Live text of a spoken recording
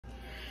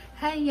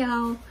Hey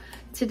y'all,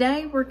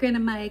 today we're gonna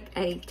make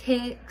a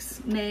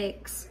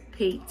Tex-Mex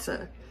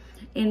pizza.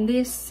 And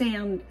this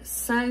sounded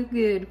so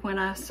good when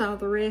I saw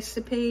the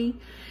recipe,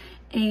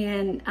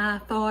 and I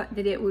thought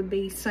that it would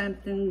be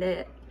something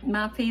that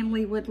my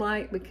family would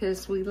like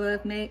because we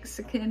love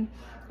Mexican,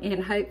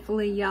 and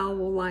hopefully y'all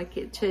will like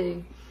it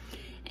too.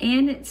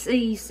 And it's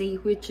easy,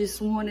 which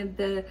is one of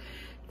the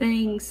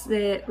things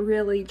that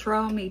really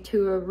draw me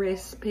to a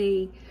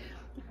recipe.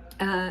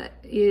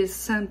 Is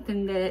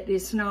something that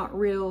is not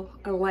real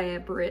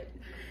elaborate.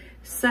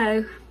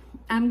 So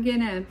I'm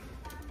gonna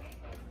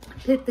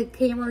put the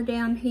camera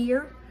down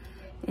here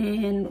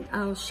and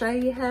I'll show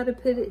you how to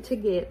put it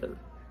together.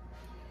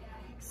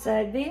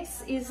 So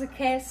this is a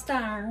cast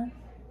iron,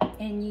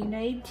 and you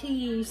need to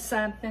use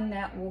something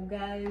that will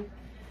go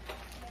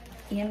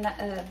in the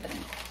oven.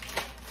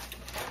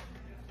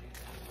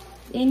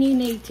 Then you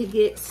need to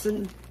get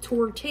some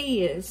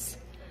tortillas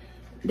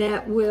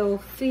that will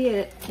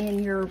fit in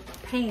your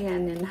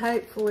pan, and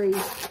hopefully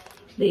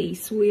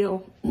these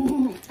will.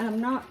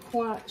 I'm not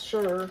quite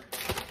sure,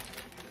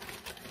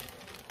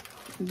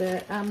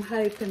 but I'm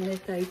hoping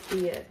that they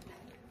fit.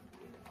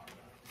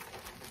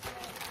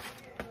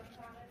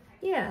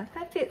 Yeah,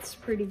 that fits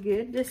pretty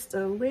good, just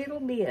a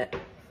little bit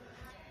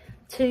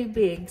too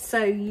big.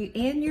 So you,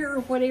 in your,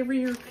 whatever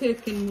you're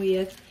cooking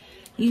with,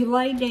 you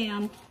lay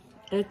down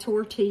a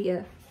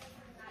tortilla.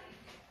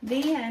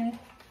 Then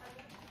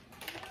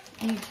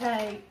you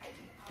take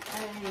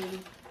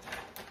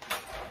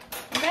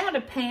about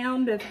a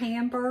pound of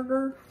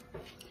hamburger.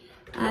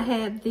 I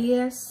have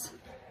this,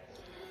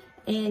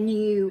 and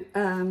you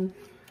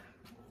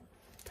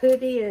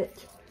put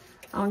it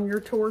on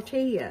your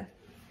tortilla,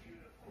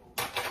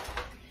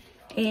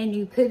 and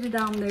you put it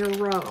on their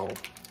roll.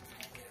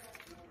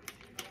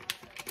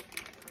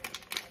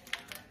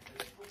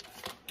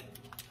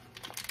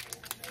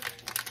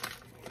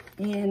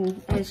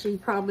 And as you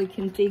probably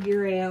can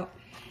figure out,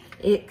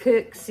 it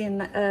cooks in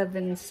the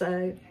oven,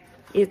 so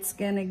it's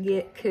gonna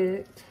get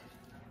cooked.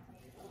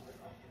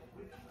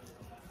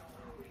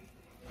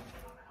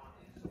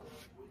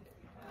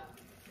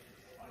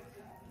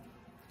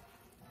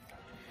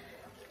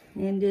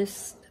 And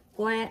just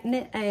flatten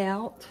it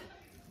out.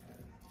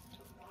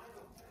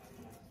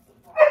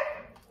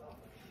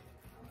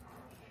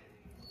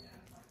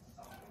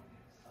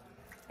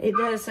 It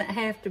doesn't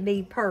have to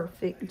be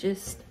perfect,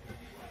 just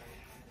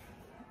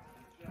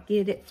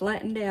get it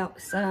flattened out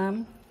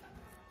some.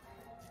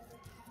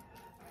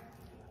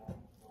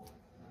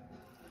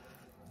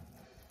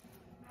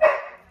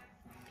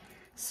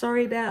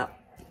 Sorry about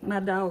my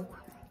dog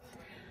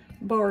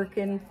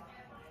barking.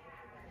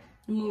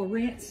 I'm gonna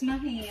rinse my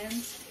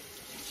hands.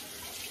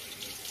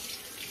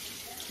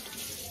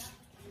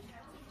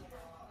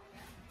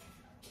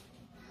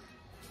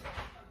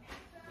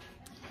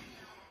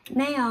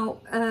 Now,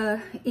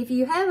 if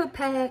you have a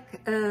pack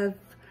of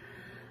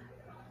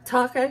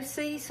taco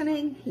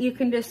seasoning, you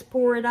can just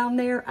pour it on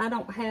there. I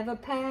don't have a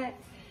pack,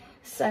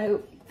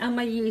 so I'm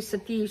gonna use a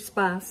few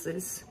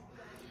spices.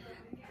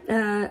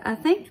 I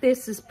think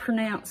this is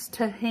pronounced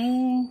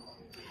tahini.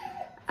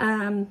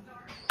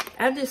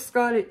 I just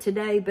got it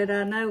today, but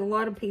I know a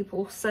lot of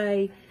people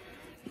say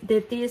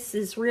that this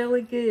is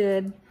really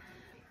good,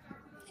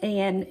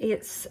 and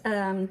it's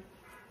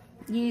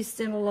used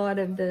in a lot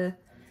of the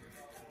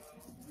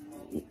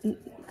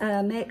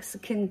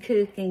Mexican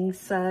cooking,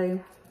 so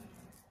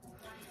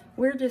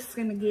we're just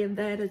gonna give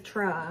that a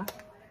try.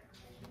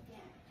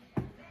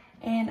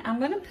 And I'm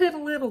gonna put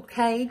a little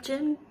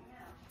Cajun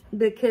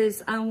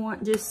because I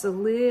want just a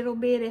little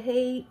bit of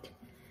heat,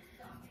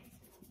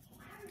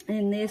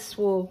 and this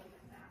will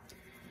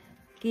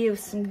give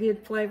some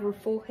good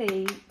flavorful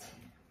heat.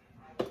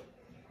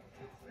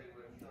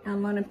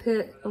 I'm gonna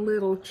put a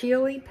little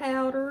chili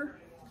powder.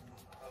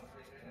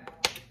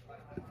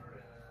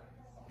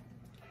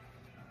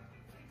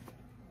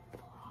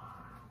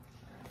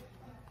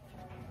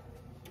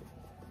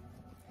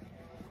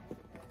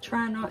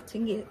 Try not to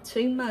get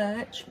too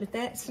much, but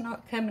that's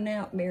not coming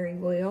out very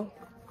well.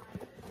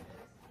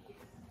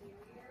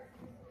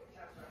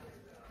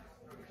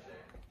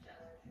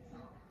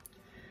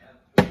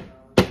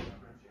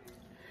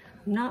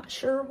 Not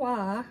sure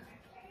why.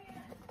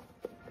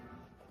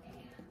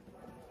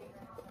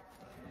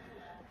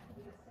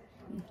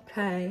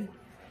 Okay.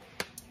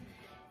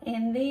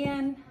 And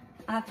then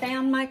I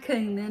found my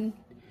cumin.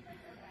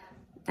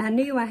 I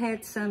knew I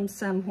had some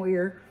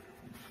somewhere.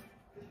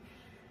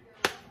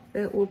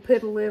 But we'll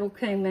put a little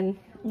cumin,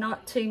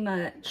 not too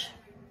much.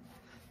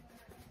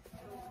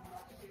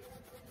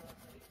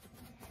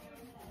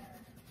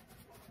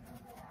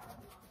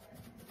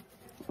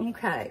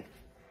 Okay.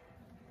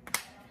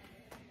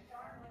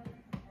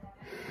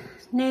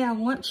 Now,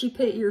 once you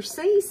put your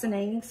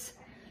seasonings,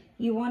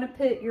 you want to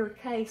put your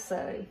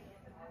queso.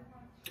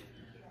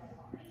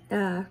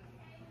 The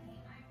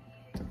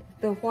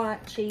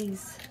white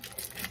cheese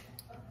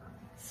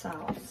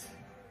sauce.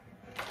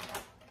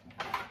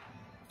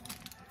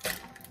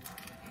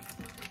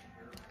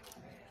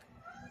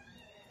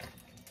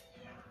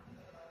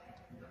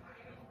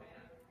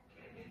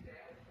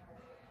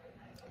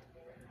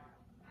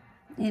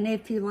 And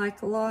if you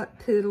like a lot,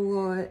 put a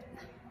lot.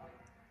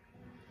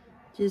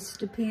 Just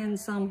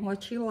depends on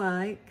what you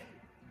like.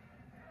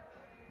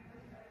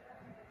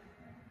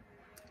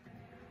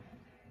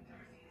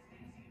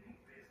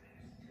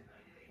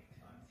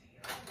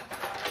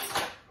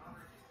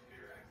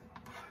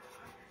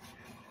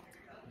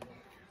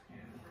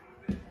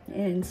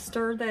 And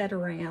stir that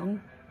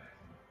around.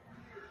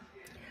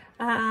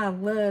 I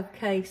love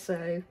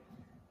queso.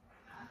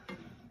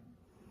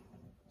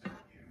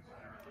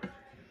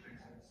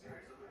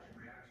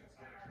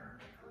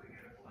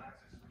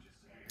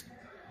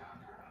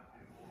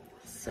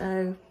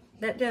 So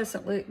that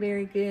doesn't look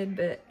very good,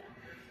 but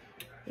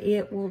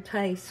it will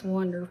taste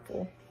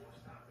wonderful.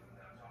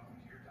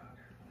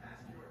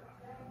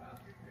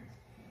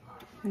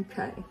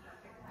 Okay.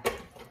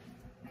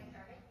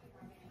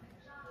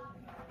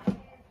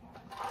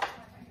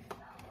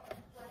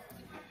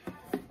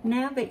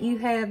 Now that you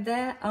have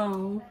that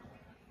on,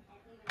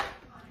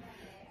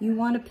 you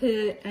want to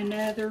put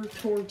another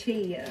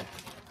tortilla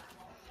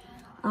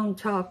on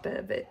top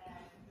of it.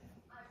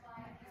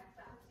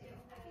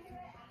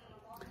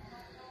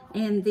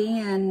 And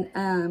then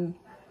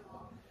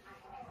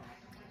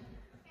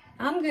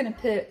I'm going to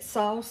put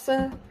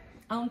salsa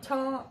on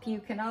top. You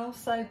can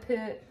also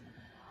put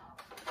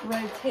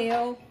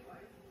rotel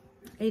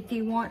if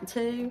you want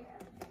to.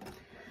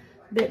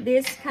 But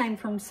this came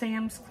from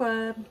Sam's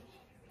Club.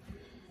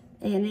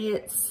 And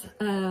it's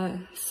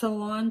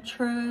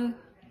cilantro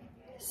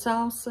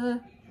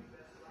salsa.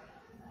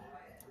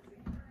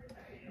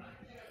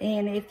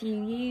 And if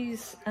you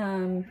use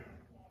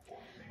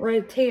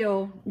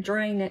rotel,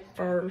 drain it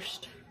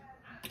first.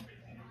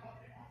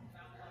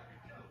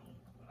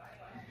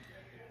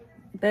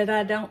 But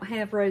I don't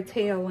have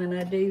rotel and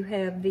I do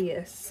have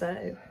this,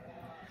 so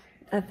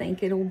I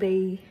think it'll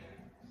be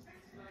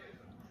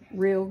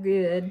real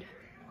good.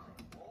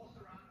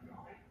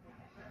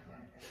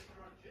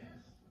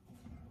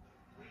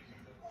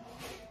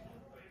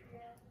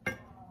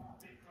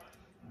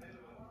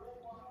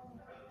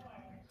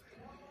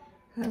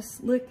 I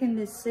was looking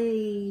to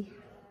see,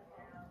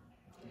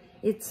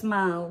 it's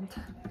mild.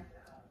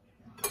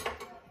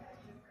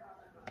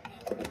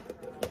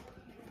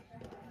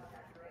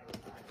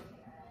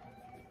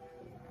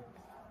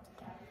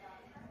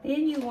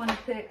 Then you want to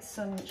put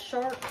some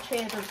sharp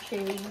cheddar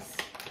cheese.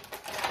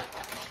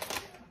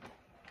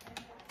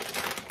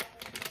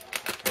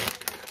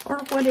 Or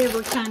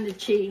whatever kind of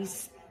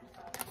cheese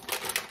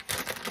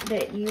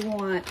that you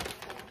want,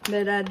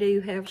 but I do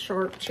have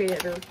sharp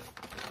cheddar.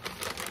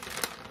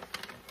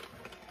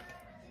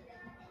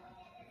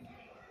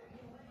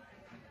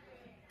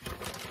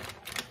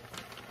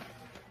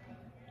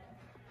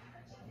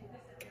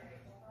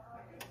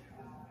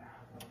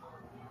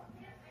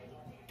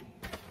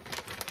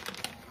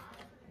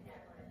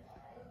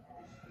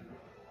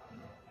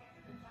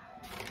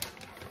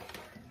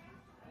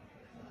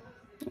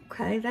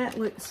 Okay, that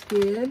looks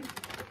good.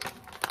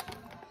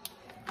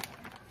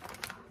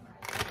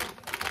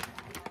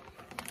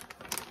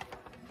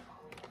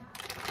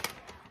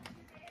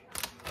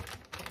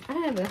 I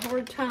have a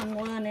hard time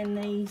lining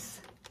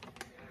these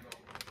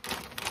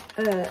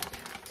up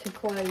to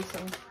close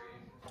them.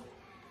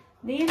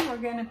 Then we're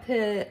going to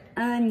put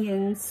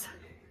onions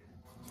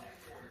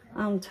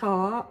on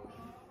top.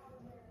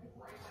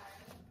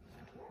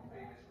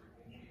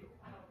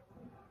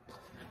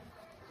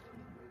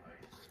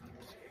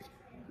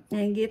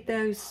 And get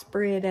those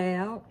spread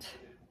out.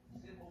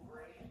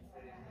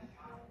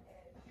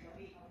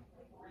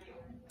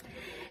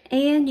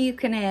 And you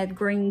can add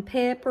green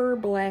pepper,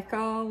 black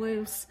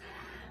olives,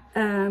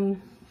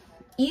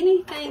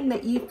 anything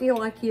that you feel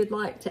like you'd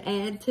like to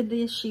add to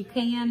this, you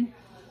can.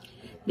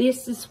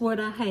 This is what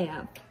I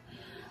have.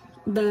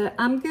 But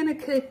I'm going to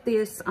cook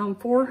this on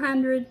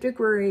 400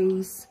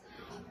 degrees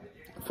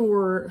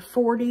for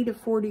 40 to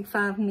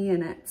 45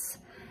 minutes.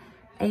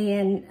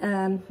 And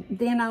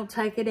then I'll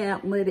take it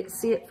out and let it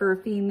sit for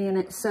a few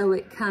minutes so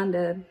it kind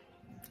of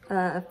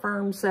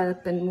firms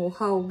up and will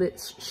hold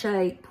its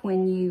shape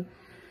when you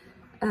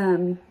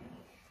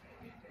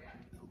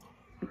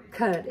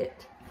cut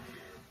it.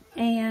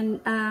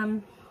 And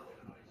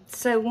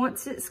so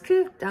once it's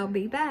cooked, I'll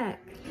be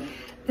back.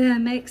 The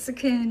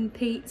Mexican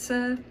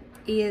pizza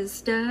is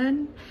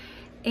done,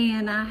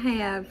 and I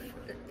have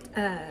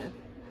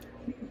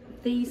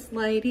these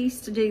ladies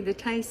to do the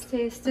taste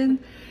testing.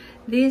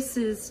 This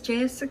is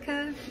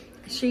Jessica.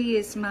 She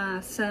is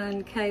my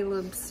son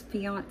Caleb's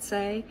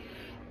fiance,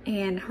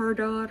 and her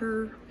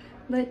daughter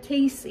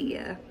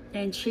Leticia.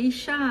 And she's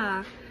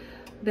shy,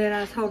 but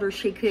I told her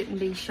she couldn't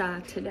be shy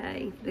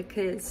today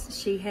because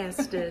she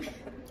has to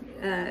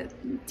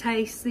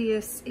taste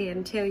this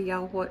and tell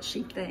y'all what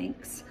she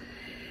thinks.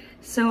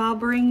 So I'll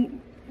bring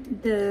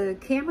the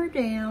camera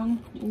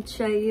down and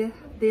show you.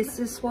 This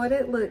is what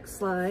it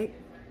looks like.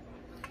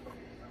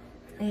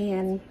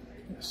 And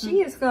she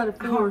has got a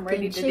fork,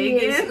 and she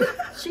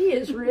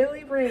is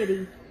really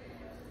ready.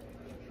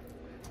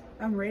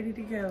 I'm ready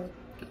to go.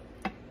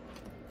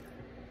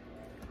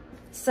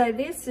 So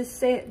this is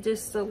set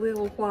just a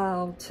little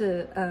while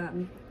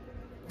to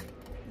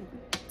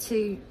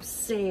to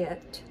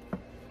set,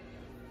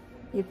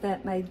 if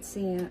that made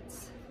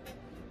sense.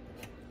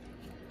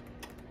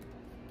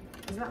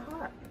 Is that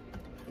hot?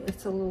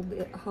 It's a little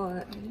bit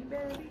hot. You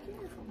better be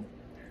careful.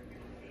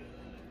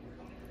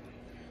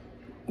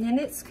 And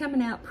it's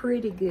coming out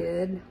pretty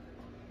good.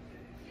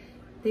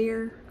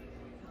 There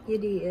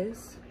it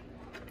is.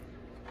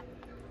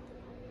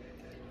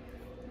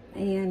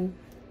 And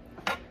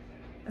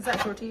is that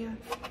tortilla?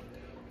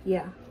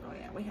 yeah. Oh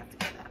yeah, we have to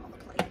get that on the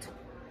plate.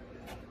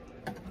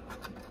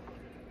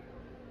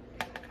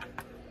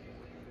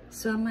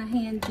 So I'm gonna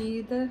hand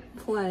you the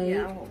plate.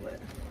 Yeah, I'll hold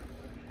it.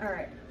 All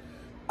right.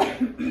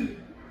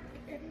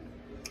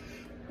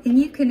 And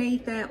you can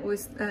eat that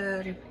with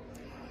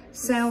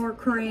sour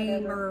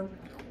cream or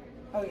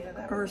oh yeah,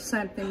 that or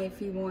something if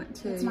you want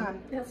to. That's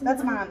mine. That's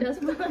mine.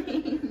 That's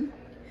mine.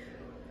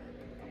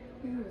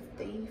 You're a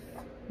thief.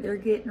 They're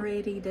getting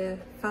ready to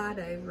fight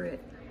over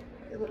it.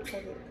 It looks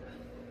like it.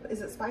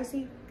 Is it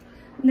spicy?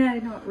 No,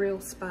 not real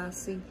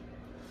spicy.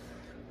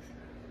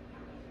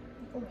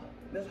 Oh,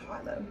 it's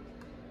hot though.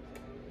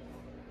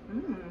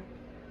 Mmm.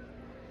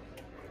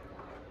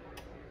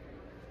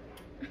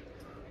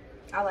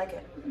 I like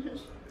it.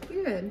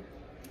 Good.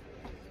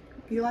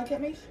 You like it,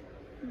 Mish?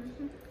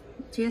 Mm-hmm.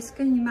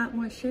 Jessica, you might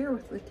want to share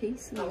with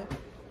Leticia.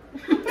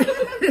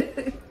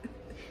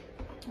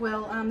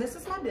 Well, this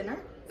is my dinner.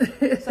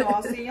 So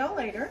I'll see y'all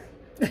later.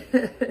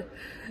 I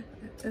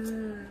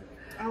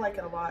like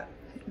it a lot.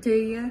 Do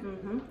you?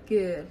 Mm-hmm.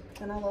 Good.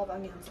 And I love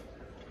onions.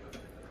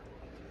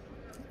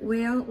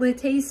 Well,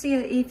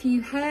 Leticia, if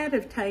you had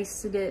have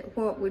tasted it,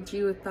 what would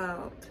you have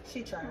thought?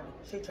 She tried.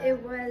 She tried.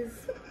 It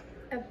was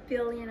a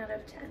billion out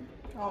of 10.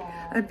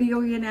 Aww. A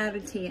billion out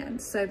of 10.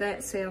 So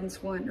that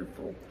sounds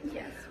wonderful.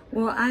 Yes.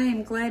 Well, I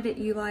am glad that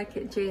you like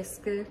it,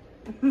 Jessica.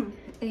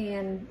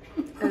 And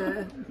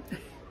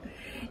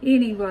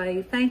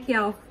anyway, thank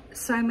y'all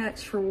so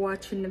much for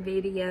watching the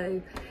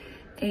video.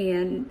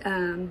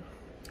 And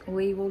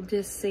we will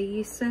just see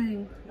you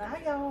soon.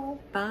 Bye, y'all.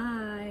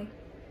 Bye.